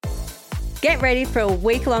Get ready for a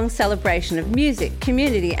week-long celebration of music,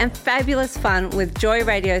 community and fabulous fun with Joy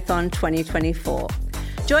Radiothon 2024.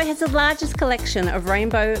 Joy has the largest collection of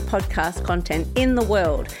rainbow podcast content in the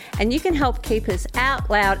world, and you can help keep us out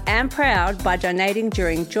loud and proud by donating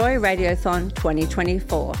during Joy Radiothon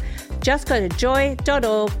 2024. Just go to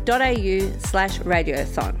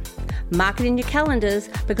joy.org.au/radiothon. Mark it in your calendars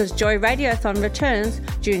because Joy Radiothon returns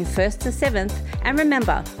June 1st to 7th, and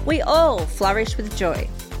remember, we all flourish with joy.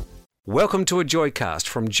 Welcome to a Joycast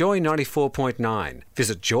from Joy 94.9.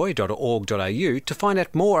 Visit joy.org.au to find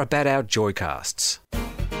out more about our Joycasts.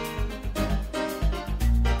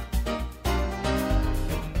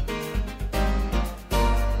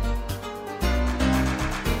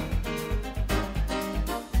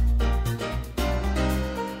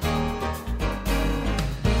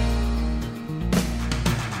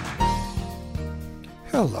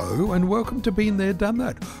 Hello and welcome to Been There Done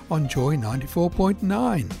That on Joy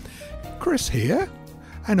 94.9. Chris here,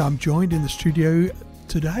 and I'm joined in the studio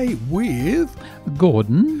today with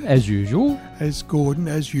Gordon, as usual. and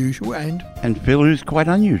Phil, who's quite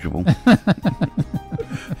unusual.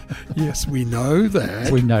 yes, we know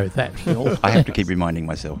that. We know that, Phil. I have to keep reminding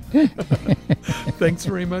myself. Thanks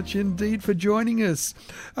very much indeed for joining us.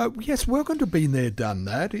 Yes, welcome to Been There Done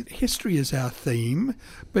That. History is our theme,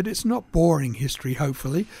 but it's not boring history,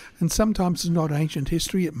 hopefully, and sometimes it's not ancient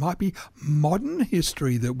history. It might be modern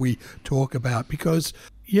history that we talk about, because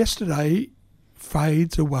yesterday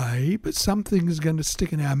fades away, but some things are going to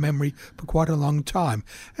stick in our memory for quite a long time.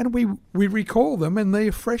 And we recall them, and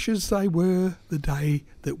they're fresh as they were the day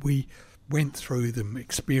that we went through them,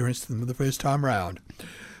 experienced them the first time round.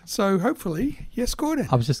 So hopefully, yes, Gordon.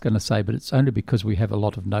 I was just going to say, but it's only because we have a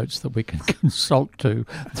lot of notes that we can consult to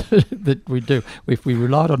that we do. If we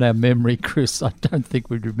relied on our memory, Chris, I don't think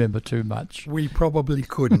we'd remember too much. We probably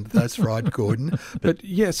couldn't. That's right, Gordon. But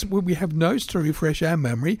yes, we have notes to refresh our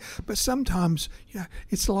memory. But sometimes,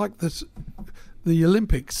 it's like the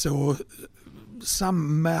Olympics or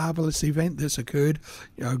some marvellous event that's occurred,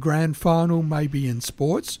 a grand final maybe in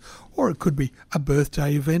sports, or it could be a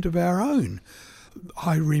birthday event of our own.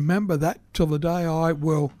 I remember that till the day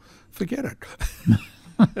forget it.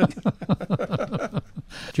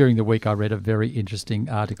 During the week, I read a very interesting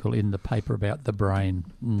article in the paper about the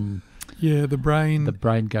brain. Yeah, the brain. The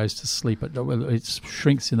brain goes to sleep. It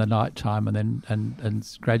shrinks in the night time, and then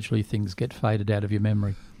and gradually things get faded out of your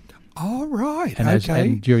memory. Oh, right. And, okay.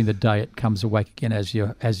 And during the day, it comes awake again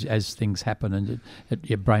as things happen, and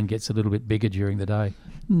your brain gets a little bit bigger during the day.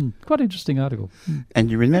 Quite interesting article.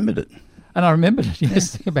 And you remembered it. And I remembered it,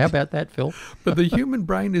 yes. How about that, Phil? But the human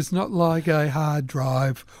brain is not like a hard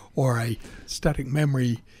drive or a static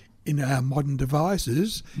memory in our modern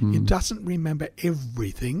devices. It doesn't remember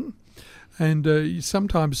everything. And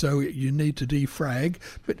sometimes, so you need to defrag.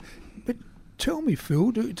 But tell me,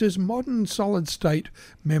 Phil, does modern solid-state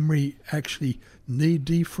memory actually need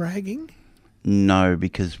defragging? No,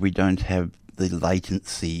 because we don't have the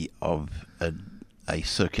latency of a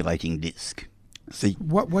circulating disk. See,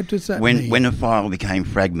 what does that mean? When a file became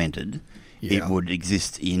fragmented, Yeah. it would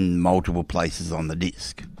exist in multiple places on the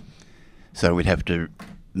disk. So we'd have to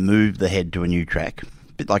move the head to a new track, a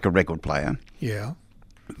bit like a record player, Yeah.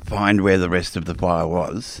 find where the rest of the file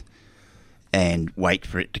was, and wait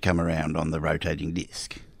for it to come around on the rotating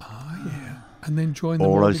disk. Yeah. And then join them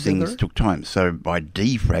All all those together? things took time. So by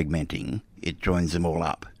defragmenting, it joins them all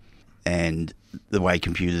up. And the way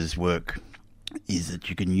computers work is that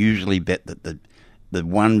you can usually bet that the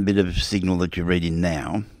one bit of signal that you read in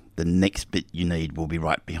now, the next bit you need will be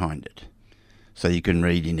right behind it. So you can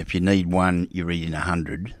read in, if you need one, you read in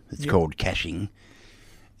 100. It's called caching,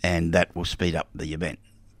 and that will speed up the event.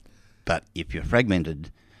 But if you're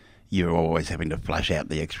fragmented, you're always having to flush out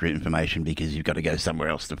the extra information because you've got to go somewhere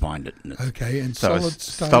else to find it. Okay, and So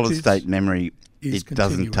solid-state memory, is it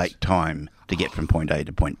doesn't continuous. take time to get from point A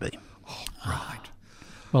to point B. Right.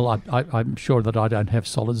 Well, I'm sure that I don't have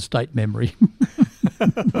solid-state memory.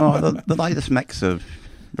 The latest Macs are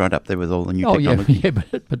right up there with all the new technology. Yeah,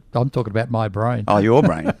 but I'm talking about my brain. Oh, your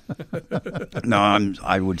brain. No,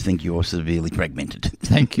 I would think you're severely fragmented.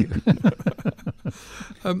 Thank you.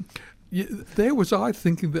 There was I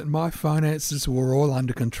thinking that my finances were all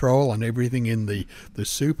under control and everything in the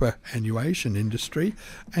superannuation industry,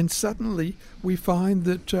 and suddenly we find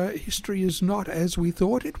that history is not as we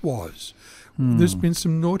thought it was. There's been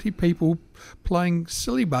some naughty people playing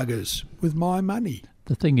silly buggers with my money.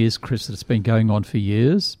 The thing is, Chris, that it's been going on for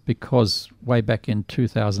years, because way back in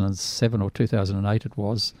 2007 or 2008 it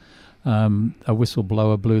was, a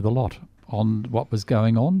whistleblower blew the lot on what was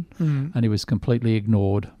going on, and he was completely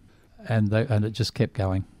ignored, and it just kept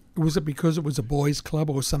going. Was it because it was a boys' club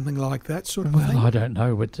or something like that sort of thing? Well, I don't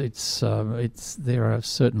know. It's there are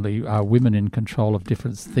certainly women in control of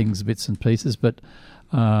different things, bits and pieces. But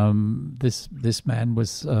this man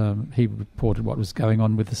was he reported what was going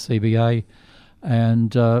on with the CBA,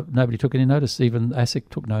 and nobody took any notice. Even ASIC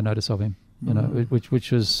took no notice of him. You know,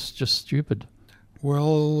 which was just stupid.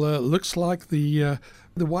 Well, looks like the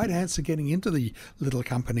white hats are getting into the little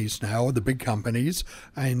companies now, or the big companies,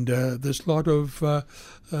 and there's a lot of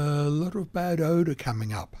bad odour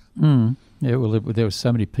coming up. Yeah, well, there were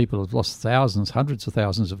so many people who have lost thousands, hundreds of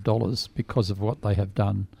thousands of dollars because of what they have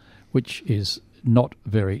done, which is not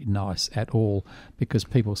very nice at all, because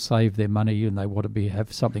people save their money and they want to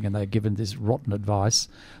have something, and they're given this rotten advice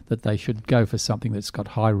that they should go for something that's got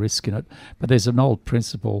high risk in it. But there's an old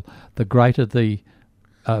principle: the greater the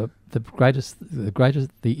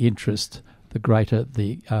interest, the greater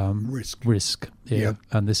the risk. Yeah.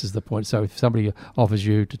 And this is the point. So if somebody offers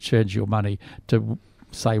you to change your money to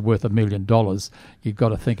say worth $1 million, you've got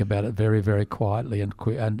to think about it very, very quietly and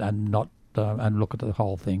not and look at the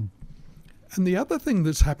whole thing. And the other thing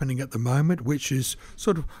that's happening at the moment, which is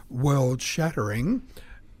sort of world-shattering,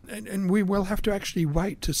 and we will have to actually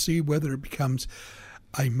wait to see whether it becomes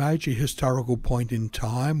a major historical point in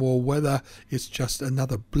time or whether it's just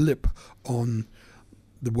another blip on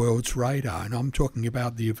the world's radar. And I'm talking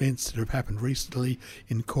about the events that have happened recently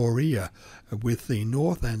in Korea, with the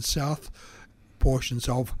north and south portions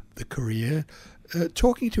of the Korea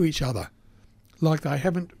talking to each other like they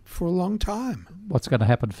haven't for a long time. What's going to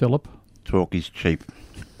happen, Philip? Talk is cheap.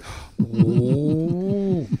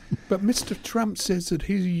 Oh, but Mr. Trump says that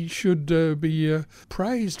he should be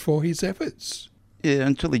praised for his efforts. Yeah,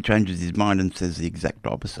 until he changes his mind and says the exact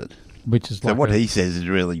opposite. Which is So like what he says is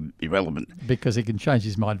really irrelevant. because he can change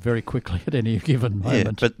his mind very quickly at any given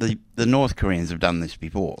moment. Yeah, but the North Koreans have done this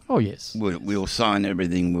before. Oh, yes. We'll sign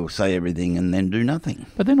everything, we'll say everything, and then do nothing.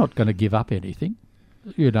 But they're not going to give up anything.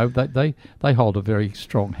 You know, they hold a very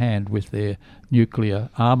strong hand with their nuclear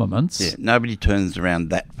armaments. Yeah, nobody turns around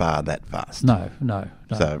that far that fast. No.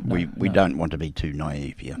 So we don't want to be too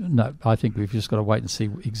naive here. No, I think we've just got to wait and see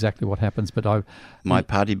exactly what happens. But My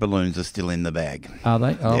party balloons are still in the bag. Are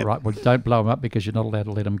they? Oh, Yep. right. Well, don't blow them up, because you're not allowed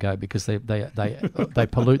to let them go, because they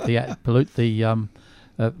pollute the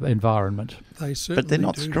environment. They certainly But they're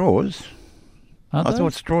not do. straws. Aren't I they?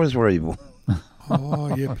 thought straws were evil.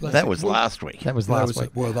 Oh, yeah. That was last week. That was last week.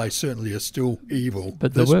 Well, they certainly are still evil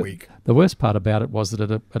But this week. the worst part about it was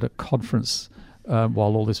that at a conference,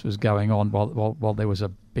 while all this was going on, while there was a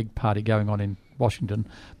big party going on in Washington,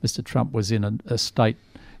 Mr. Trump was in a state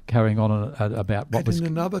carrying on about what And was in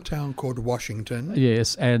another town called Washington.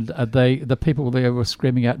 yes, and the people there were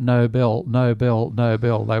screaming out "Nobel, Nobel,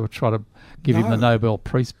 Nobel." They were trying to give him the Nobel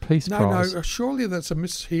Peace Prize. No, surely that's a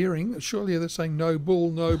mishearing. Surely they're saying no bull,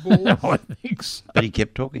 no bull. I think so. But he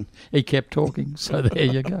kept talking. He kept talking, so there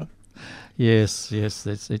you go. Yes,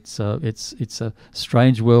 it's a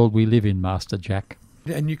strange world we live in, Master Jack.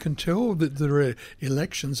 And you can tell that there are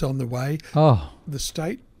elections on the way. Oh, The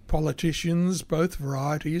state politicians, both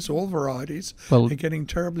varieties, all varieties, Well- are getting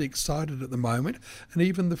terribly excited at the moment. And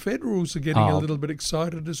even the federals are getting a Oh. little bit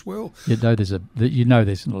excited as well. there's an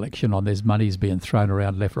election on. There's money's being thrown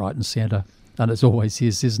around left, right, and centre, and it's always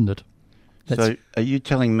is, isn't it? So are you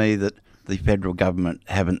telling me that the federal government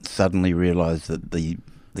haven't suddenly realised that the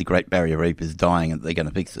Great Barrier Reef is dying and they're going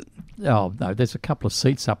to fix it? Oh no, there's a couple of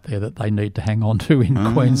seats up there that they need to hang on to in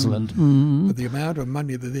Queensland. But the amount of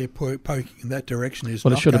money that they're poking in that direction is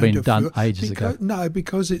Well, it not should have going been to done fill- ages ago. No,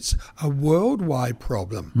 because it's a worldwide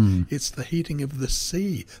problem. It's the heating of the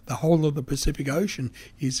sea. The whole of the Pacific Ocean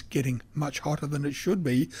is getting much hotter than it should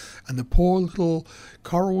be. And the poor little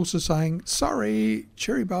corals are saying, sorry,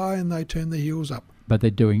 cherry bye, and they turn their heels up. But they're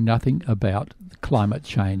doing nothing about climate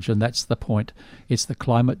change, and that's the point. It's the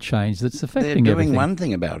climate change that's They're affecting doing everything. one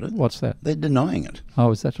thing about it. What's that? They're denying it.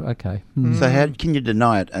 Oh, is that okay? So how can you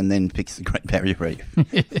deny it and then fix the Great Barrier Reef?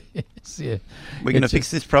 Yeah. We're going to It's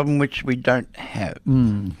fix this problem which we don't have.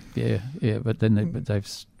 Yeah, but then they've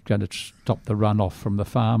going to stop the runoff from the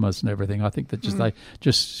farmers and everything. I think that they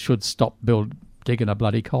just should stop digging a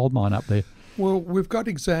bloody coal mine up there. Well, we've got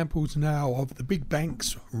examples now of the big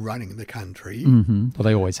banks running the country Well,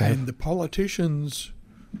 they always have. and the politicians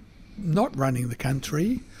not running the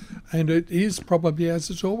country. And it is probably as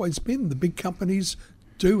it's always been. The big companies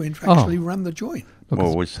do, in fact, actually run the joint.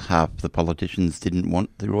 Well, it was half the politicians didn't want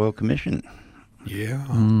the Royal Commission. Yeah.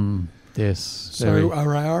 Yes. So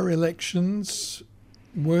are our elections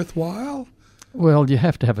worthwhile? Well, you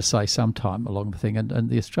have to have a say sometime along the thing, and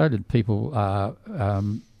the Australian people are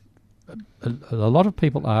a lot of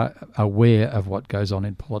people are aware of what goes on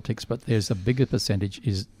in politics, but there's a bigger percentage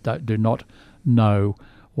do not know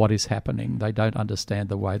what is happening. They don't understand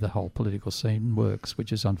the way the whole political scene works,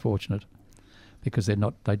 which is unfortunate, because they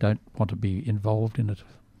don't want to be involved in it.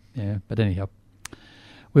 Yeah, but anyhow,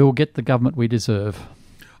 we will get the government we deserve.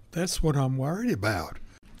 That's what I'm worried about.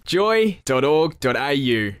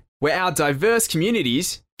 Joy.org.au, where our diverse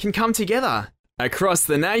communities can come together across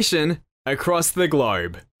the nation, across the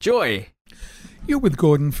globe. Joy. You're with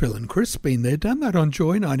Gordon, Phil and Chris. Been there, done that on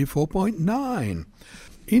Joy 94.9.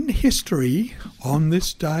 In history, on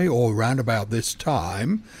this day or round about this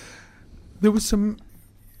time, there were some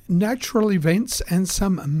natural events and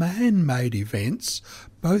some man-made events,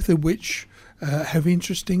 both of which have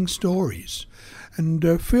interesting stories.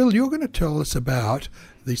 And Phil, you're going to tell us about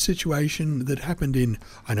the situation that happened in,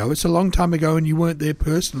 I know it's a long time ago and you weren't there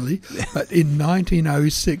personally, but in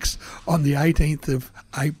 1906 on the 18th of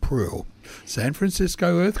April, San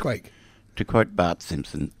Francisco earthquake. To quote Bart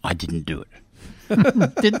Simpson, I didn't do it.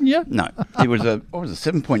 Didn't you? No, it was a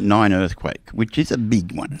 7.9 earthquake, which is a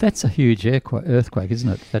big one. That's a huge earthquake, isn't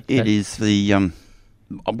it? It is the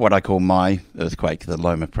what I call my earthquake, the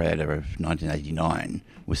Loma Prieta of 1989,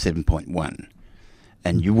 was 7.1,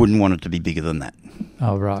 and you wouldn't want it to be bigger than that.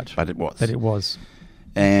 Oh, right. But it was.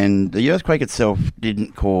 And the earthquake itself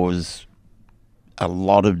didn't cause a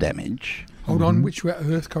lot of damage. Hold on, which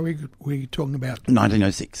earthquake were you talking about?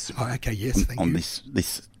 1906. Oh, okay, yes, thank you. On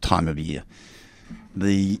this time of year.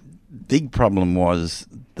 The big problem was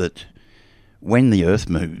that when the earth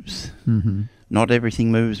moves, not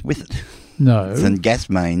everything moves with it. No. And gas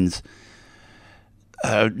mains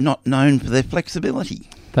are not known for their flexibility.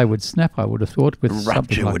 They would snap, I would have thought, with rupture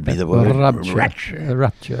something like would be that. the word.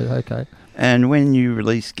 Rupture, okay. And when you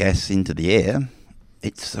release gas into the air,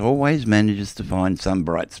 it always manages to find some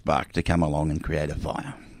bright spark to come along and create a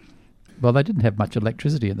fire. Well, they didn't have much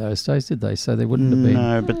electricity in those days, did they? So there wouldn't have been...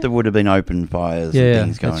 No, but there would have been open fires and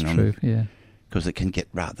things going on. Yeah, that's true, yeah. Because it can get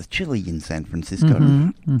rather chilly in San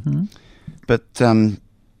Francisco. But,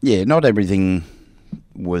 not everything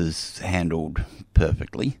was handled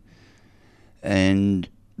perfectly. And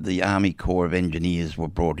the Army Corps of Engineers were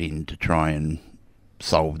brought in to try and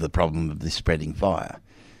solve the problem of this spreading fire.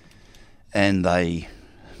 And they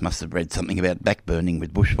must have read something about backburning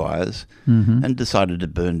with bushfires and decided to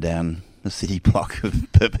burn down a city block of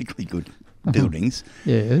perfectly good buildings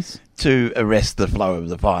to arrest the flow of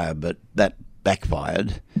the fire, but that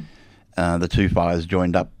backfired. The two fires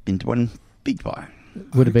joined up into one big fire.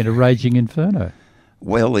 Would have been a raging inferno.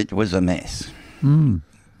 Well, it was a mess.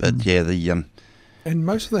 But and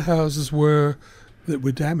most of the houses that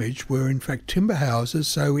were damaged were in fact timber houses,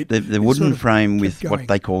 so the wooden frame with what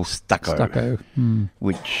they call stucco.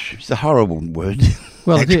 Which is a horrible word.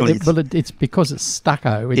 Well, it's because it's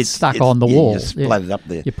stucco. It's stuck on the wall. You splat it up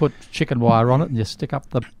there. You put chicken wire on it and you stick up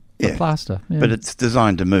the plaster. Yeah. But it's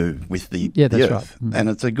designed to move with the earth, and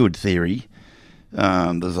it's a good theory.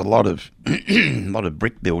 There's a lot of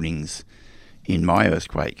brick buildings in my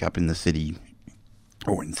earthquake up in the city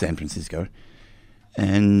or in San Francisco,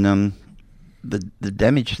 and the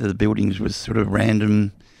damage to the buildings was sort of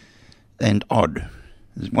random and odd.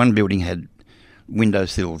 There's one building had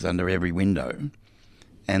windowsills under every window,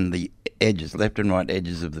 and the edges, left and right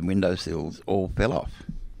edges of the windowsills all fell off.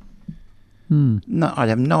 No, I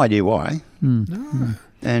have no idea why. No.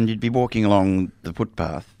 And you'd be walking along the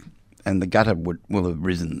footpath, and the gutter will have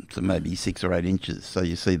risen to maybe 6 or 8 inches, so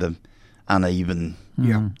you see the uneven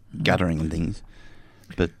guttering and things.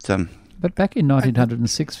 But back in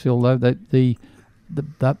 1906, Phil, though, the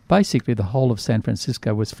basically the whole of San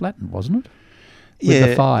Francisco was flattened, wasn't it? With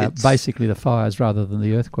the fire, basically the fires rather than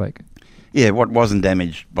the earthquake. Yeah, what wasn't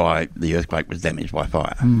damaged by the earthquake was damaged by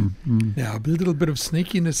fire. Now, a little bit of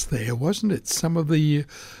sneakiness there, wasn't it? Some of the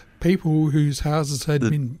people whose houses had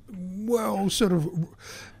been, sort of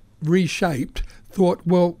reshaped thought,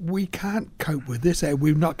 well, we can't cope with this.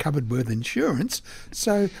 We're not covered with insurance,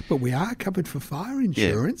 but we are covered for fire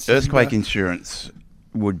insurance. Yeah. Earthquake insurance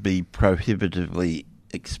would be prohibitively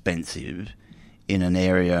expensive in an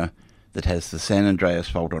area that has the San Andreas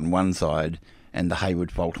Fault on one side and the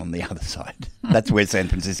Hayward Fault on the other side. That's where San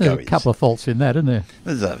Francisco is. A couple of faults in that, isn't there?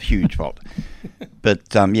 There's a huge fault.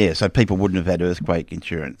 But, so people wouldn't have had earthquake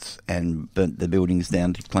insurance and burnt the buildings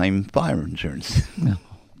down to claim fire insurance.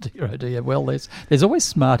 Oh dear. Well, there's always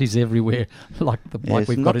smarties everywhere, like we've got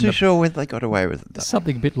in the... Not too sure whether they got away with it, though.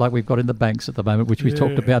 Something a bit like we've got in the banks at the moment, which we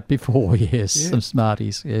talked about before, some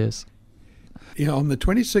smarties, yes. Yeah, on the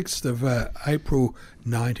 26th of April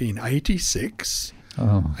 1986,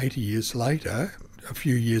 80 years later, a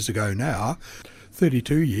few years ago now,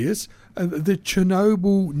 32 years, The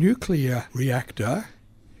Chernobyl nuclear reactor,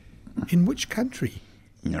 in which country?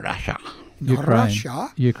 In Russia. Not Russia.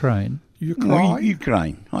 Ukraine. Ukraine.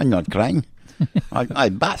 Ukraine. I'm not Ukraine. I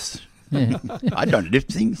bus. Yeah. I don't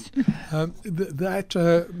lift things. That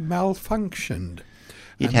malfunctioned.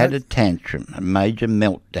 It And had that- a tantrum, a major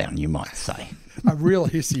meltdown, you might say. A real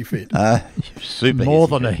hissy fit. Super More hissy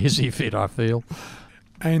than a fit. hissy fit, I feel.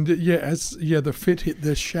 And the fit hit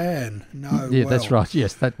the Shan. No, Yeah, that's well, right.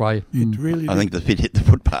 Yes, that way. It really I think the fit hit the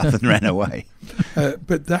footpath and ran away.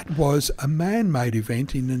 but that was a man-made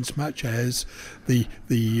event in as much as the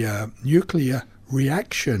nuclear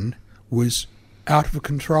reaction was out of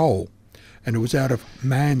control, and it was out of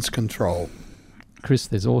man's control. Chris,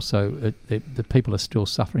 there's also the people are still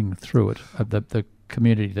suffering through it. The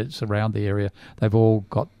community that's around the area, they've all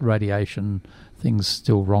got radiation things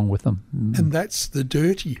still wrong with them. And that's the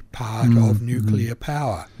dirty part of nuclear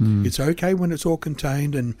power. It's okay when it's all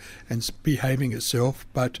contained and behaving itself,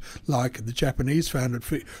 but like the Japanese found at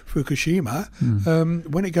Fukushima,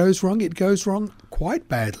 when it goes wrong quite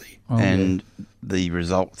badly. And the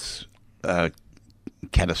results are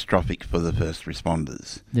catastrophic for the first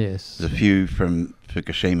responders. Yes. The few from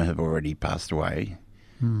Fukushima have already passed away,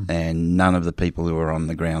 and none of the people who were on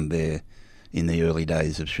the ground there in the early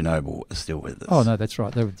days of Chernobyl are still with us. Oh no, that's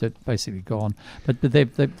right. They're basically gone. But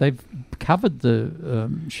they've covered the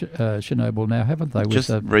Chernobyl now, haven't they? Just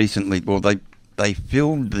recently, well, they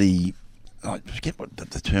filled the, I forget what the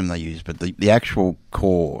term they used, but the actual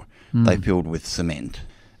core they filled with cement,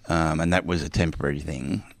 and that was a temporary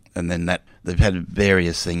thing. And then they've had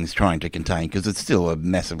various things trying to contain, because it's still a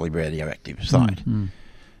massively radioactive site.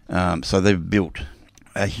 So they've built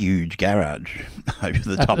a huge garage over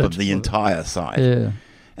the top of the entire site. Yeah.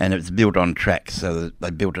 And it's built on tracks, so that they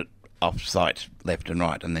built it off-site, left and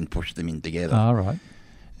right, and then pushed them in together. All right.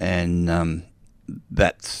 And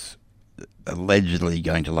that's allegedly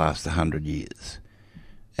going to last 100 years.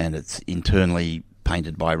 And it's internally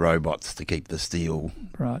painted by robots to keep the steel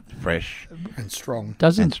Right. fresh And strong.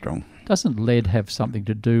 and strong. Doesn't lead have something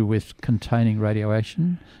to do with containing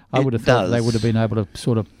radiation? I It would have thought they does. would have been able to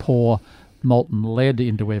sort of pour molten lead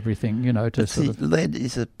into everything, to But sort see, of... lead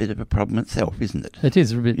is a bit of a problem itself, isn't it? It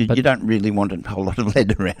is a bit, You, but you don't really want a whole lot of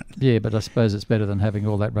lead around. yeah, but I suppose it's better than having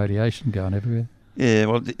all that radiation going everywhere. Yeah,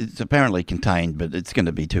 well, it's apparently contained, but it's going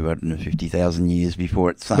to be 250,000 years before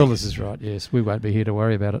it's safe. Well, this is right. Yes, we won't be here to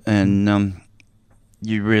worry about it. And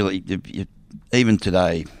you really, even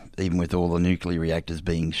today, even with all the nuclear reactors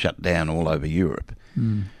being shut down all over Europe,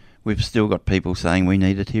 we've still got people saying we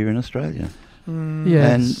need it here in Australia.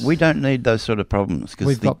 Yes. And we don't need those sort of problems. Cause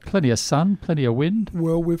We've got plenty of sun, plenty of wind.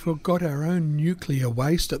 Well, we've got our own nuclear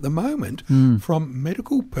waste at the moment from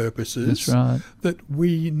medical purposes That's right. that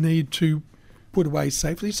we need to put away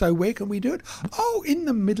safely. So where can we do it? Oh, in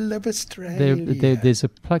the middle of Australia. There's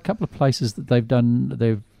a couple of places that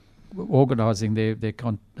they're organising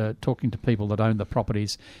talking to people that own the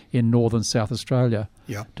properties in northern South Australia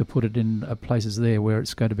Yeah. to put it in places there where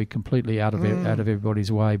it's going to be completely out of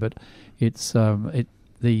everybody's way. But it's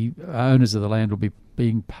the owners of the land will be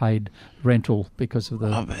being paid rental because of the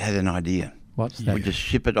I've had an idea. what's We that? just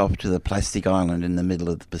ship it off to the plastic island in the middle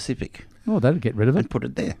of the Pacific Oh, that'll get rid of it. and put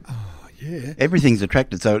it there. Yeah. Everything's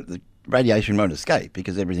attracted, so the radiation won't escape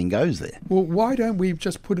because everything goes there. Well, why don't we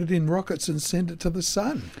just put it in rockets and send it to the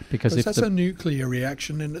sun? Because if that's a nuclear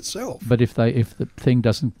reaction in itself. But if the thing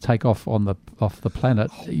doesn't take off off the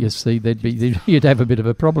planet, you see, you'd have a bit of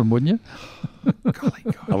a problem, wouldn't you? Golly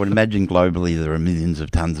God. I would imagine globally there are millions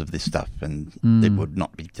of tons of this stuff, and it would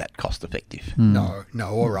not be that cost effective. No,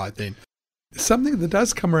 all right then. Something that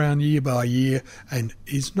does come around year by year and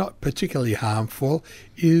is not particularly harmful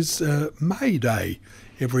is May Day,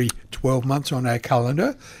 every 12 months on our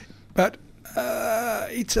calendar. But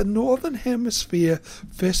it's a Northern Hemisphere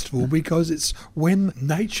festival because it's when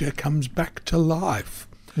nature comes back to life.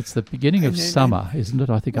 It's the beginning of And- summer, isn't it?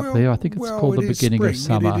 I think up there. I think it's called the it is beginning of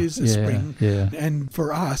spring. summer. It is the yeah, spring. yeah. And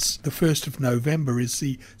for us, the 1st of November is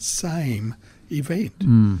the same event.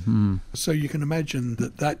 Mm-hmm. So you can imagine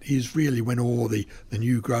that is really when all the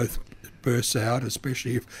new growth bursts out,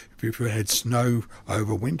 especially if you've had snow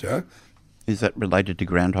over winter. Is that related to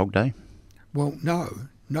Groundhog Day? Well, no,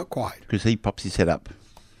 not quite. Because he pops his head up.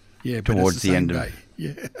 Yeah, but Towards it's the same end of- day.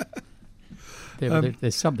 Yeah.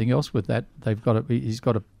 There's something else with that. He's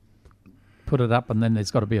got to put it up, and then there's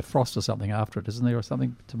got to be a frost or something after it, isn't there, or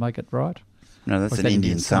something to make it right? No, that's Or is an that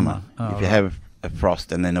Indian summer. Oh, If right. you have a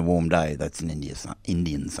frost and then a warm day, that's an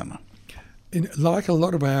Indian summer. Like a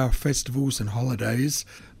lot of our festivals and holidays,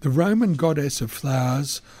 the Roman goddess of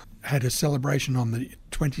flowers had a celebration on the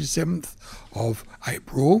 27th of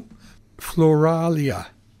April, Floralia.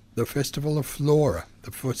 the Festival of Flora,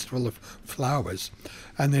 the Festival of Flowers.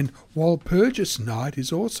 And then Walpurgis Night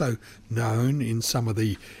is also known in some of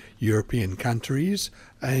the European countries,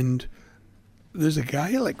 and there's a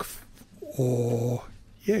Gaelic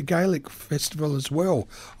festival as well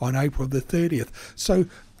on April the 30th. So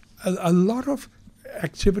a lot of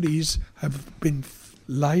activities have been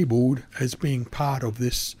labelled as being part of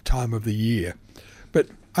this time of the year, but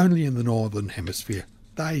only in the Northern Hemisphere.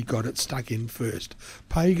 They got it stuck in first.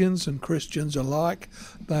 Pagans and Christians alike,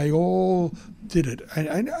 they all did it,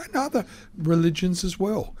 and other religions as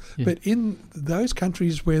well. Yeah. But in those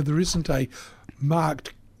countries where there isn't a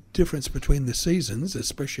marked difference between the seasons,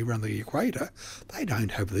 especially around the equator, they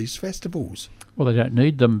don't have these festivals. Well, they don't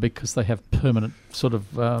need them because they have permanent sort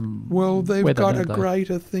of Well, they've weather, got don't a they?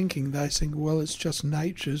 greater thinking. They think, well, it's just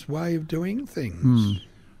nature's way of doing things.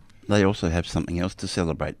 They also have something else to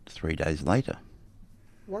celebrate 3 days later.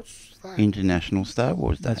 What's that? International Star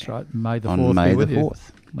Wars Day. That's right. May the On 4th May be with the you.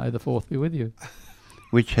 4th. May the 4th be with you.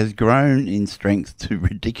 Which has grown in strength to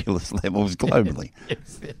ridiculous levels globally.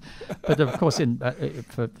 Yes. But of course,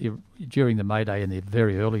 during the May Day in the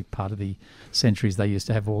very early part of the centuries, they used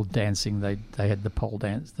to have all dancing. They had the pole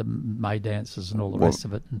dance, the May dances, and all the rest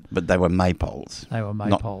of it. And But they were maypoles. they were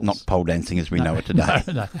maypoles. Not pole dancing as we know it today.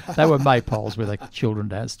 No, they were maypoles where the children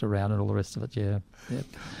danced around and all the rest of it. Yeah.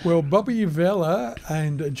 Well, Bobby Vella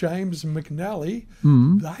and James McNally,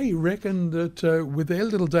 they reckoned that with their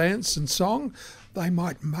little dance and song, they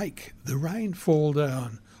might make the rain fall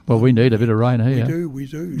down. Well, we need a bit of rain here. We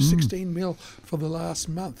do. 16 mil for the last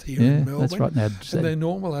month here Yeah, in Melbourne. that's right. Now, and their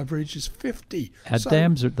normal average is 50. Our So-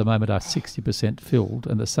 dams at the moment are 60% filled,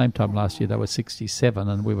 and the same time last year they were 67,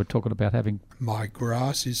 and we were talking about having. My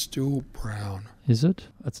grass is still brown. Is it?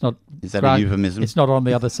 It's not. Is that a euphemism? It's not on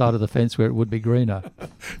the other side of the fence where it would be greener.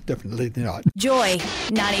 Definitely not. Joy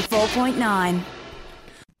 94.9.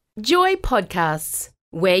 Joy Podcasts.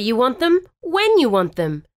 Where you want them, when you want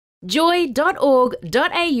them. joy.org.au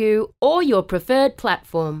or your preferred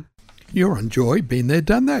platform. You're on Joy, been there,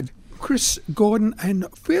 done that. Chris, Gordon and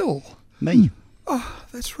Phil. Me. Oh,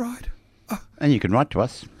 that's right. And you can write to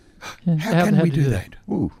us. Yeah, How can we do do that?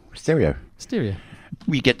 Ooh, stereo. Stereo.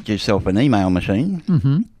 You get yourself an email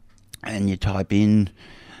machine and you type in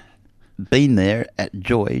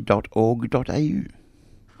beenthere@joy.org.au.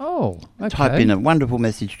 Oh, okay. Type in a wonderful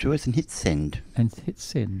message to us and hit send, and hit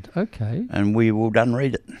send. Okay. and we will done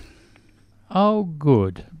read it. Oh,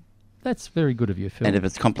 good. That's very good of you, Phil. And if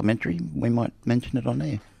it's complimentary, we might mention it on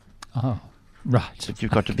air. Oh, right. But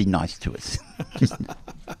you've got to be nice to us. Just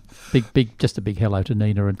a big hello to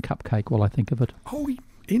Nina and Cupcake while I think of it. Oh,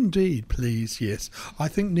 indeed, please, yes. I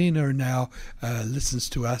think Nina now listens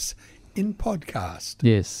to us in podcast.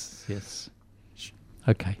 Yes.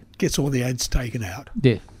 Okay. Gets all the ads taken out.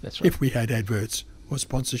 Yeah, that's right. If we had adverts or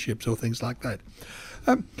sponsorships or things like that.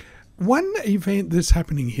 One event that's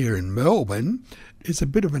happening here in Melbourne is a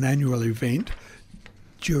bit of an annual event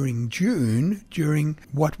during June, during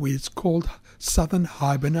what is called Southern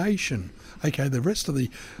Hibernation. Okay, the rest of the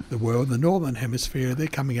world, the Northern Hemisphere, they're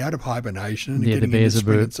coming out of hibernation. And Yeah, the getting into bears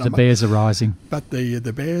spring are and summer. the bears are rising. But the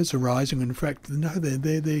bears are rising. In fact, no,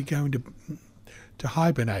 they're going to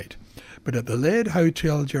hibernate. But at the Laird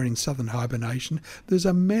Hotel during Southern Hibernation, there's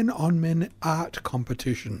a men-on-men art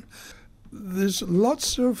competition. There's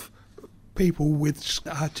lots of people with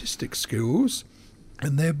artistic skills,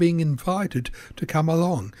 and they're being invited to come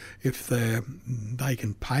along. If they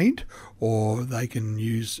can paint, or they can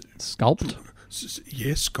use Sculpt.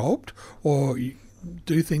 sculpt, or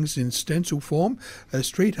do things in stencil form,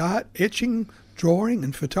 street art, etching, drawing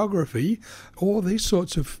and photography, all these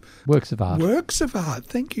sorts of Works of art.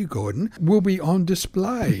 thank you, Gordon, will be on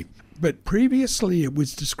display. But previously it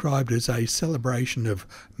was described as a celebration of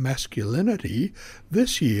masculinity.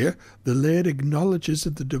 This year, the Laird acknowledges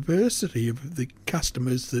the diversity of the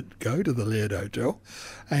customers that go to the Laird Hotel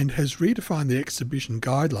and has redefined the exhibition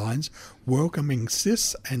guidelines, welcoming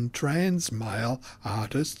cis and trans male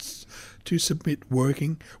artists to submit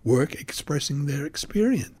work expressing their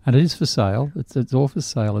experience. And it is for sale. It's all for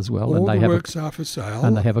sale as well. All and they the have works are for sale.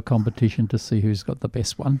 and they have a competition to see who's got the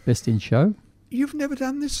best one, best in show. You've never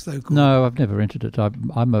done this, though, Gordon. No, I've never entered it.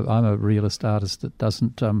 I'm a realist artist that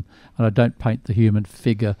doesn't, and I don't paint the human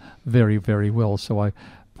figure very, very well. So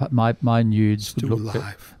my nudes Still would look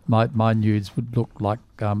alive. my nudes would look like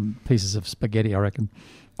pieces of spaghetti, I reckon,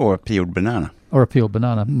 Or a peeled banana. or a peeled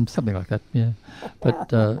banana, something like that. Yeah,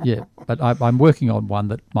 but I'm working on one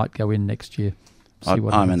that might go in next year.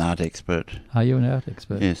 I'm an art expert. Are you an art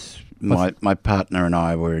expert? Yes. My partner and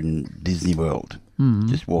I were in Disney World,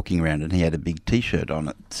 just walking around, and he had a big T-shirt on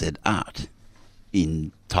it that said art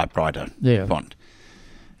in typewriter Yeah. font.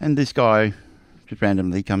 And this guy just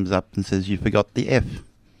randomly comes up and says, "You forgot the F,"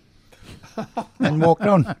 and walked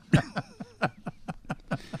on.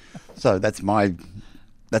 So that's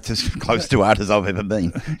as close to art as I've ever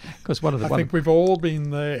been. Because I think we've all been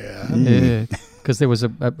there. Yeah, because there was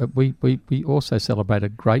we also celebrate a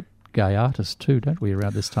great gay artist too, don't we,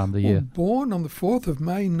 around this time of the year? Born on the 4th of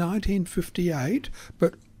May 1958,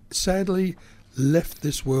 but sadly left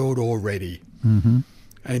this world already. Mm-hmm.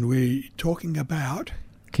 And we're talking about...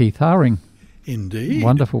 Keith Haring. Indeed.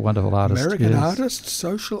 Wonderful artist. American yes. artist,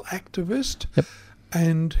 social activist. Yep.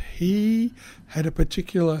 And he had a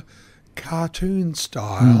particular cartoon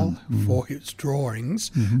style for his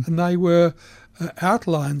drawings, and they were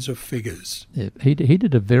outlines of figures. Yeah, he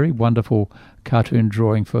did a very wonderful cartoon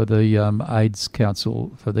drawing for the AIDS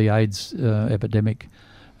Council, for the AIDS epidemic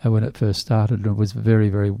when it first started, and it was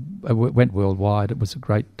went worldwide. It was a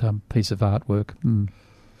great piece of artwork.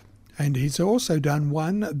 And he's also done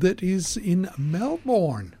one that is in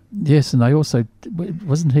Melbourne. Yes, and they also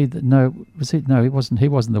wasn't he? He wasn't. He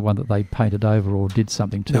wasn't the one that they painted over or did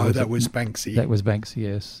something to. No, that was Banksy. That was Banksy.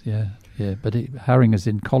 Yes, yeah. But Haring is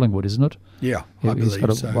in Collingwood, isn't it? Yeah, I believe He's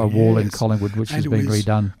got so. a wall in Yes. Collingwood which And has been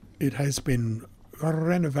redone. It has been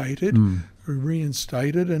renovated,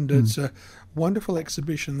 reinstated, and it's a wonderful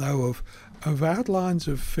exhibition, though, of outlines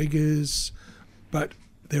of figures, but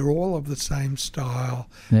they're all of the same style.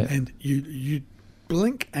 Yeah. And you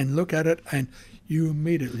blink and look at it, and you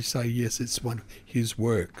immediately say, yes, it's one of his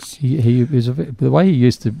works. He was the way he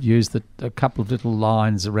used to use a couple of little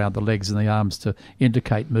lines around the legs and the arms to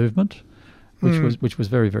indicate movement, which was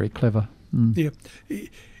very, very clever. Yeah.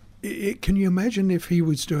 Can you imagine if he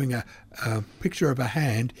was doing a picture of a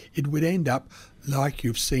hand, it would end up like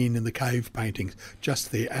you've seen in the cave paintings,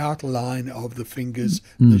 just the outline of the fingers,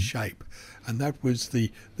 the shape. And that was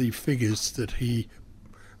the figures that he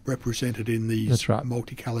represented in these That's right.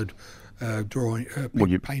 multicoloured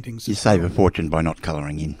paintings. You save a fortune by not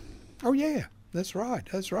colouring in. Oh, yeah. That's right.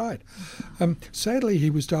 Sadly, he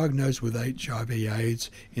was diagnosed with HIV/AIDS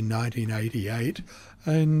in 1988,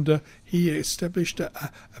 and he established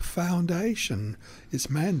a foundation. Its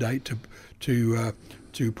mandate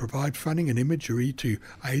to provide funding and imagery to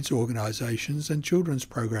AIDS organisations and children's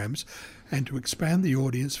programs, and to expand the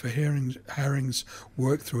audience for Haring's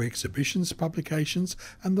work through exhibitions, publications,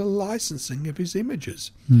 and the licensing of his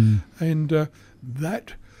images. And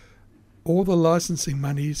that all the licensing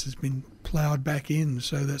monies has been ploughed back in,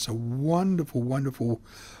 so that's a wonderful, wonderful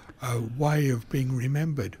way of being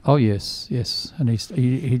remembered. Oh yes, and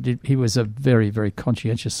he was a very, very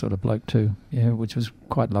conscientious sort of bloke too, which was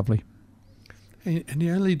quite lovely. And he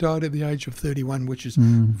only died at the age of 31, which is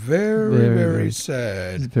very, very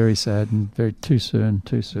sad. Very sad and too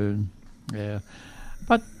soon. Yeah,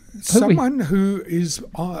 but someone who is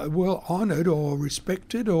well honoured or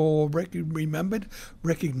respected or remembered,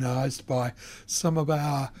 recognised by some of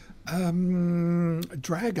our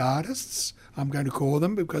drag artists, I'm going to call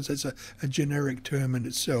them because it's a generic term in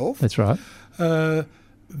itself. That's right.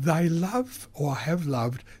 They love or have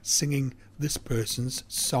loved singing this person's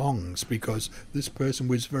songs because this person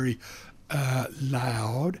was very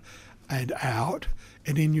loud and out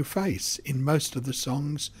and in your face in most of the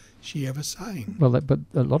songs she ever sang. Well, but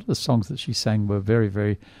a lot of the songs that she sang were very,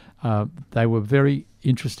 very, they were very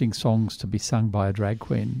interesting songs to be sung by a drag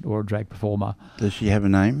queen or a drag performer. Does she have a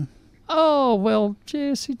name? Oh, well,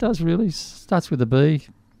 yes, she does really. Starts with a B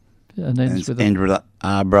and ends with Andrea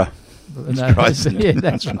Arbra. Yeah,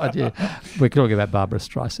 that's right, yeah. We're talking about Barbara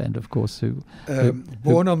Streisand, of course, who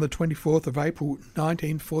born on the 24th of April,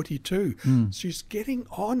 1942. She's getting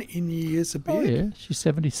on in years a bit. Oh, yeah, she's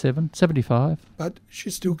 77, 75. But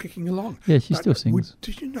she's still kicking along. Yeah, she still sings.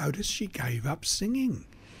 Did you notice she gave up singing?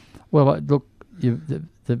 Well, look,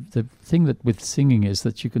 the thing that with singing is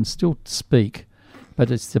that you can still speak, but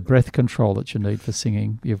it's the breath control that you need for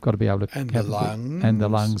singing. You've got to be able to and the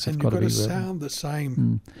lungs have got to be sound the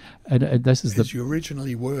same and this is as you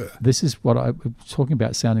originally were. This is what I'm talking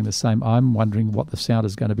about, sounding the same. I'm wondering what the sound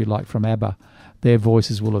is going to be like from ABBA. Their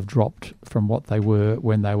voices will have dropped from what they were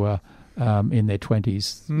when they were in their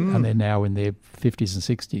 20s, and they're now in their 50s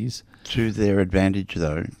and 60s. To their advantage,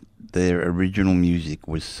 though, their original music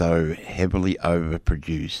was so heavily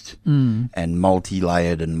overproduced and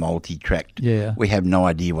multi-layered and multi-tracked. Yeah. We have no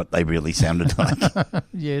idea what they really sounded like.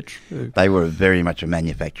 Yeah, true. They were very much a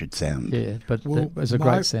manufactured sound. Yeah, but it was a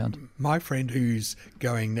great sound. My friend who's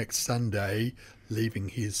going next Sunday, leaving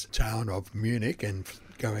his town of Munich and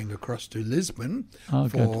going across to Lisbon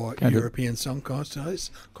for European Song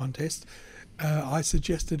Contest, I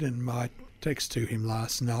suggested in my text to him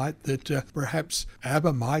last night that perhaps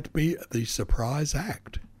ABBA might be the surprise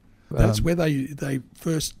act. That's where they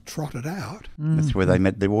first trotted out. That's where they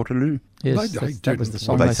met their Waterloo. Yes, They that was the didn't-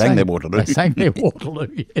 song Well, they sang their Waterloo. They sang their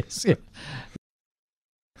Waterloo, yes. Yeah.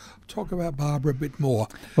 Talk about Barbara a bit more.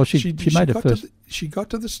 Well, she made her first... She got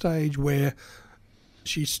to the stage where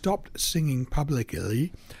she stopped singing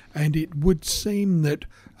publicly, and it would seem that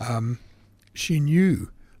she knew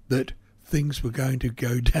that things were going to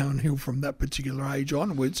go downhill from that particular age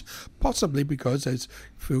onwards, possibly because, as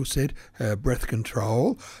Phil said, her breath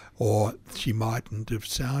control, or she mightn't have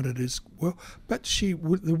sounded as well, but there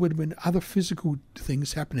would have been other physical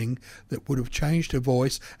things happening that would have changed her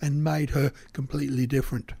voice and made her completely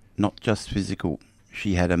different. Not just physical.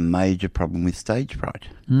 She had a major problem with stage fright.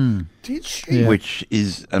 Did she? Yeah. Which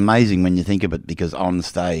is amazing when you think of it, because on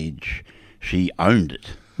stage she owned it.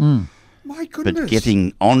 My goodness. But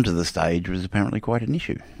getting onto the stage was apparently quite an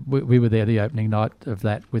issue. We were there the opening night of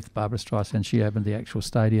that with Barbara Streisand. She opened the actual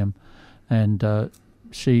stadium, and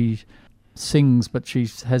she sings, but she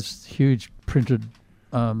has huge printed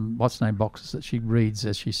boxes that she reads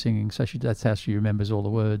as she's singing. So that's how she remembers all the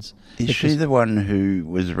words. Is she the one who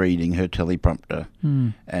was reading her teleprompter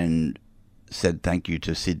and said thank you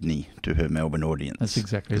to Sydney to her Melbourne audience? That's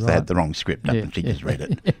exactly because right. They had the wrong script up and she just read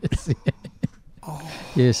it. Yes.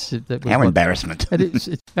 Yes, that was How embarrassment. And it's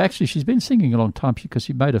actually, she's been singing a long time because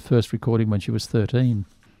she made her first recording when she was 13.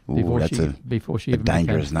 Ooh, that's before she a even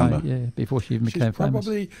dangerous became number. Before she even She's became famous.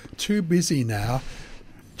 probably too busy now,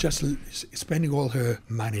 just spending all her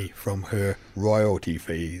money from her royalty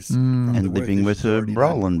fees. From the And work living that with she's her already done.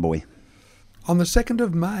 Roland boy. On the 2nd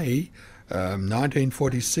of May,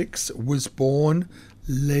 1946, was born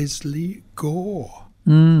Leslie Gore.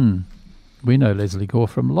 We know Leslie Gore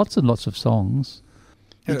from lots and lots of songs.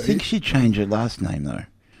 You'd think she'd change her last name, though.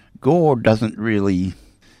 Gore doesn't really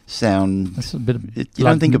sound... That's a bit of You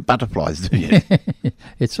blood don't think and- of butterflies, do you?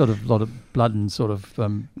 It's sort of a lot of blood and sort of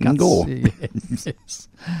guts. Gore. Yes.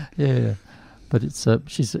 Yeah, but it's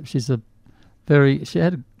she's a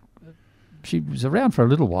she was around for a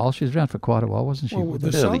little while. She was around for quite a while, wasn't she? Well,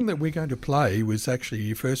 the song that we're going to play was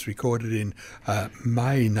actually first recorded in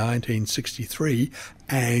May 1963,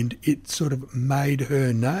 and it sort of made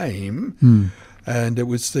her name. And it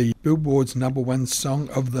was the Billboard's #1 song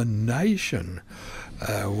of the nation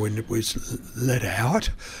when it was let out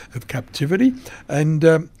of captivity.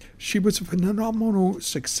 And she was a phenomenal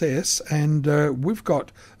success. And we've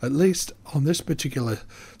got, at least on this particular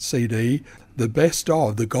CD, the best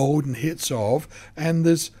of, the golden hits of, and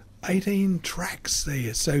there's 18 tracks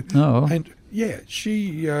there. So, and yeah,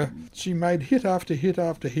 she made hit after hit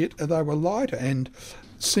after hit, and they were light and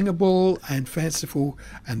singable and fanciful,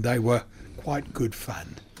 and they were quite good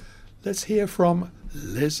fun. Let's hear from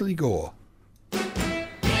Leslie Gore.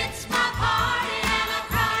 It's my party and I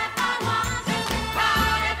cry if I want to,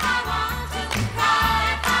 cry if I want to, cry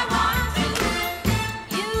if I want to.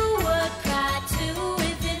 You would cry too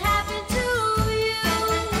if it happened to you.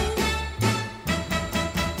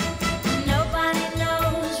 Nobody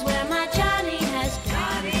knows where my Johnny has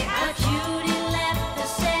gone, but Judy left the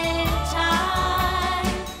same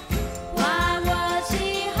time. Why was he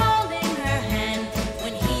holding her hand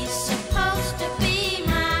when he's supposed to be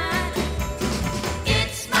mine?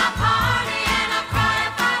 It's my party and I cry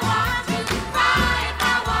if I want to, cry if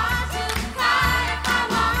I want to, cry if I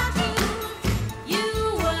want to. You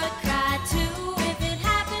would cry too if it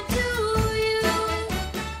happened to you.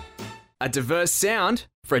 A diverse sound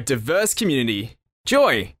for a diverse community.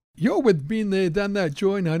 Joy. You're with Been There, Done That,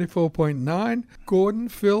 Joy 94.9, Gordon,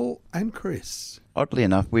 Phil and Chris. Oddly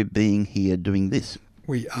enough, we're being here doing this.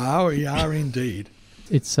 We are indeed.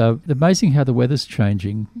 It's amazing how the weather's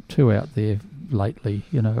changing too out there lately.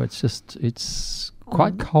 You know, it's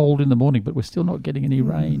quite cold in the morning, but we're still not getting any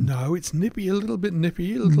rain. No, it's nippy, a little bit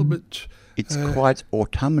nippy, a little bit... It's quite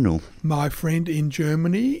autumnal. My friend in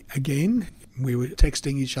Germany, again, we were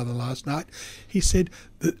texting each other last night, he said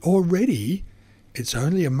that already, it's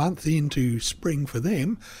only a month into spring for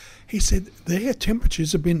them, he said their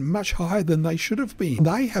temperatures have been much higher than they should have been.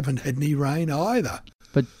 They haven't had any rain either.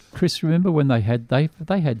 But Chris, remember when they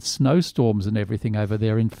had snowstorms and everything over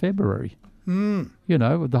there in February? You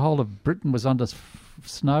know, the whole of Britain was under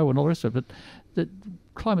snow and all the rest of it. But the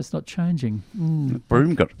climate's not changing.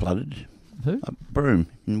 Broome got flooded. Who? Broome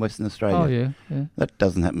in Western Australia. Oh yeah. That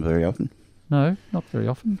doesn't happen very often. No, not very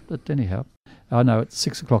often. But anyhow, I know at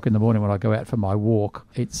 6 o'clock in the morning when I go out for my walk,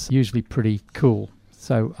 it's usually pretty cool.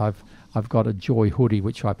 So I've got a Joy hoodie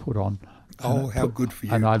which I put on. Oh, how good for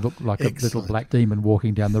you. And I look like a little Excellent. black demon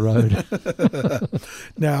walking down the road.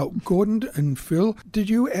 Now, Gordon and Phil, did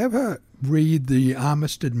you ever read the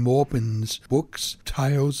Armistead Maupin's books,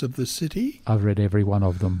 Tales of the City? I've read every one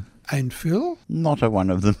of them. And Phil? Not a one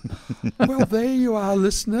of them. Well, there you are,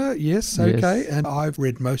 listener. Yes, okay. Yes. And I've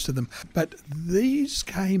read most of them. But these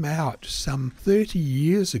came out some 30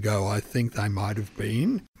 years ago, I think they might have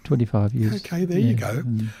been. 25 years. Okay, there you go.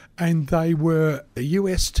 And they were a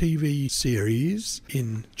US TV series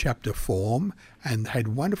in chapter form and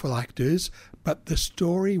had wonderful actors, but the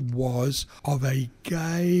story was of a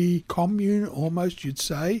gay commune, almost you'd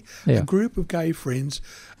say, a group of gay friends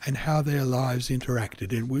and how their lives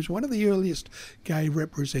interacted. It was one of the earliest gay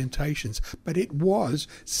representations, but it was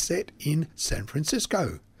set in San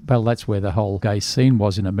Francisco. Well, that's where the whole gay scene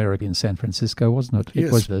was in America, in San Francisco, wasn't it? Yes.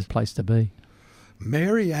 It was the place to be.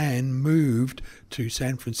 Mary Ann moved to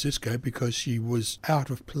San Francisco because she was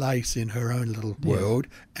out of place in her own little world,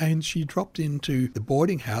 and she dropped into the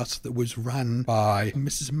boarding house that was run by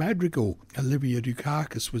Mrs. Madrigal. Olivia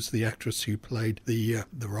Dukakis was the actress who played the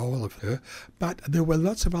role of her, but there were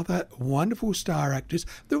lots of other wonderful star actors.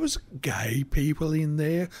 There was gay people in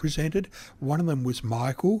there presented. One of them was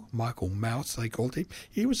Michael Mouse, they called him.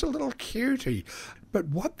 He was a little cutie. But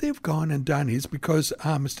what they've gone and done is, because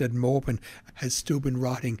Armistead Maupin has still been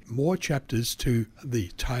writing more chapters to the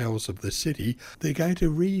Tales of the City, they're going to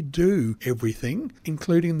redo everything,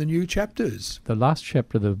 including the new chapters. The last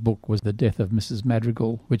chapter of the book was the death of Mrs.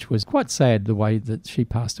 Madrigal, which was quite sad, the way that she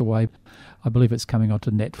passed away. I believe it's coming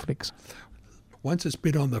onto Netflix. Once it's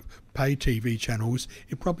been on the pay TV channels,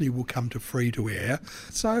 it probably will come to free to air.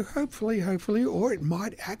 So hopefully, or it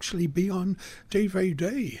might actually be on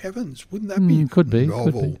DVD. Heavens, wouldn't that be could be,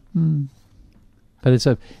 novel? Could be. But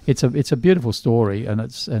it's a beautiful story, and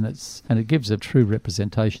it gives a true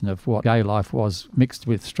representation of what gay life was mixed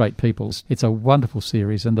with straight people. It's a wonderful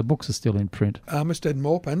series, and the books are still in print. Armistead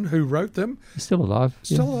Maupin, who wrote them, He's still alive.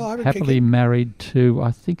 Still alive. Happily married to, I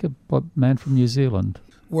think, a man from New Zealand.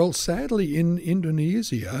 Well, sadly, in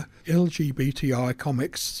Indonesia, LGBTI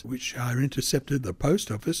comics, which are intercepted at the post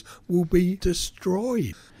office, will be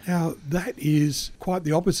destroyed. Now, that is quite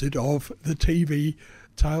the opposite of the TV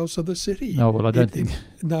Tales of the City. Oh, well, I don't think...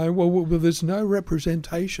 No, well, there's no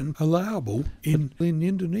representation allowable in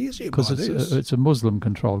Indonesia. Because it's a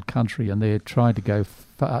Muslim-controlled country, and they're trying to go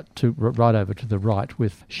right over to the right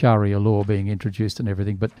with Sharia law being introduced and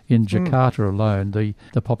everything. But in Jakarta alone,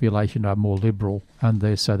 the population are more liberal, and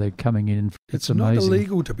they're coming in. It's amazing. Not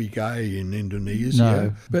illegal to be gay in Indonesia,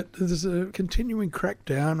 no. But there's a continuing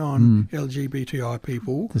crackdown on LGBTI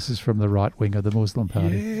people. This is from the right wing of the Muslim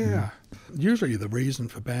Party. Yeah. Usually the reason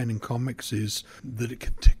for banning comics is that it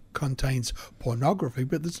contains pornography,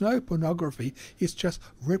 but there's no pornography. It's just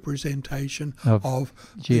representation of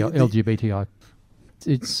LGBTI.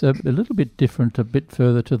 It's a little bit different, a bit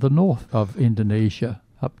further to the north of Indonesia,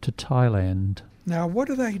 up to Thailand. Now, what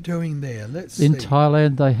are they doing there? Let's In see.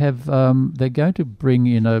 Thailand, they have they're going to bring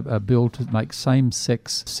in a bill to make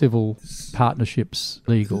same-sex civil partnerships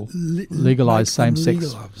legal, legalise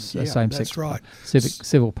same-sex, that's right.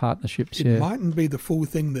 Civil partnerships. It mightn't be the full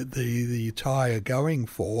thing that the Thai are going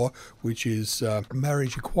for, which is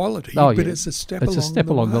marriage equality, but it's a step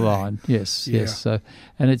along the line. Yes, yes. So,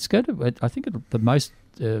 and it's going to. I think the most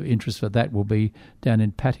interest for that will be down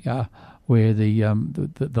in Pattaya, where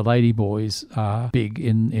the lady boys are big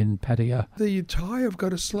in Pattaya. The Thai have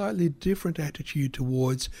got a slightly different attitude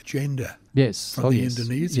towards gender. Yes, from the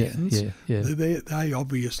Indonesians. Yeah. They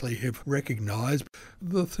obviously have recognised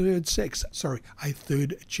the third sex, a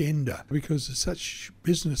third gender, because there's such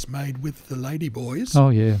business made with the lady boys. Oh,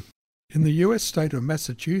 yeah. In the US state of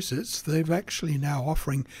Massachusetts, they've actually now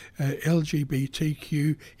offering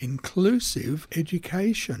LGBTQ inclusive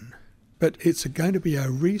education. But it's going to be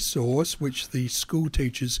a resource which the school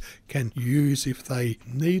teachers can use if they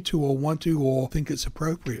need to or want to or think it's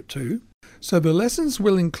appropriate to. So the lessons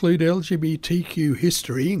will include LGBTQ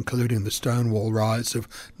history, including the Stonewall riots of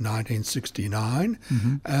 1969.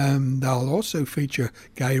 They'll also feature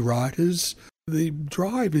gay writers. The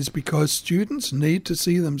drive is because students need to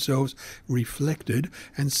see themselves reflected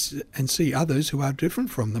and see others who are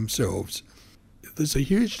different from themselves. There's a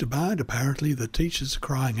huge demand, apparently. The teachers are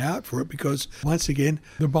crying out for it because, once again,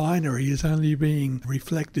 the binary is only being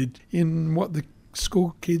reflected in what the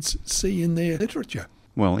school kids see in their literature.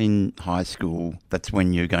 Well, in high school, that's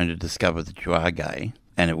when you're going to discover that you are gay,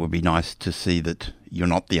 and it would be nice to see that you're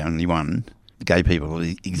not the only one. Gay people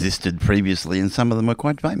existed previously, and some of them were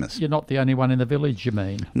quite famous. You're not the only one in the village, you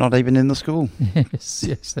mean? Not even in the school.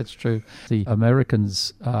 Yes, that's true. The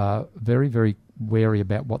Americans are very, very wary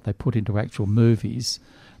about what they put into actual movies,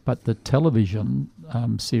 but the television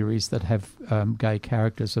series that have gay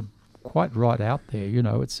characters are quite right out there. You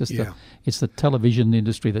know, it's just Yeah. it's the television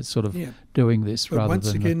industry that's sort of doing this But rather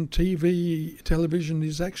once than again, television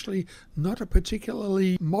is actually not a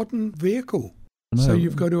particularly modern vehicle. No. So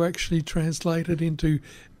you've got to actually translate it into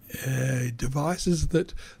devices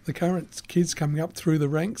that the current kids coming up through the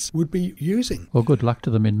ranks would be using. Well, good luck to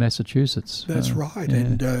them in Massachusetts. That's right. yeah.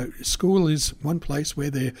 And school is one place where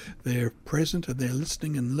they're present and they're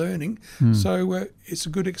listening and learning. So it's a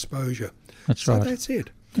good exposure. That's so right. that's it.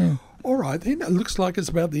 Yeah. All right, then. It looks like it's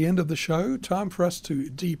about the end of the show. Time for us to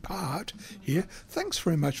depart here. Thanks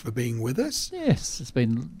very much for being with us. Yes, it's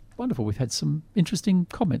been wonderful. We've had some interesting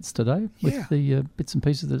comments today with Yeah. the bits and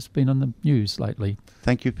pieces that's been on the news lately.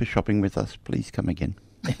 Thank you for shopping with us. Please come again.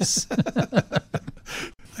 Yes.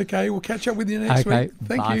 Okay, we'll catch up with you next Okay, week.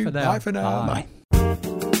 Thank bye you. for now. Bye for now. Bye.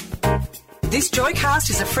 This Joycast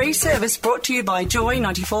is a free service brought to you by Joy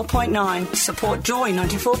 94.9. Support Joy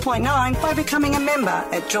 94.9 by becoming a member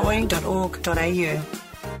at joy.org.au.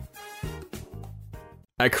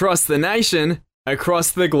 Across the nation,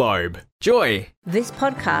 across the globe. Joy. This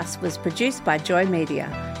podcast was produced by Joy Media.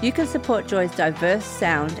 You can support Joy's diverse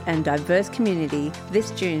sound and diverse community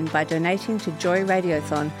this June by donating to Joy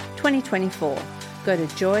Radiothon 2024. Go to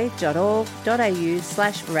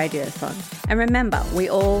joy.org.au/radiothon. And remember, we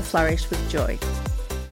all flourish with joy.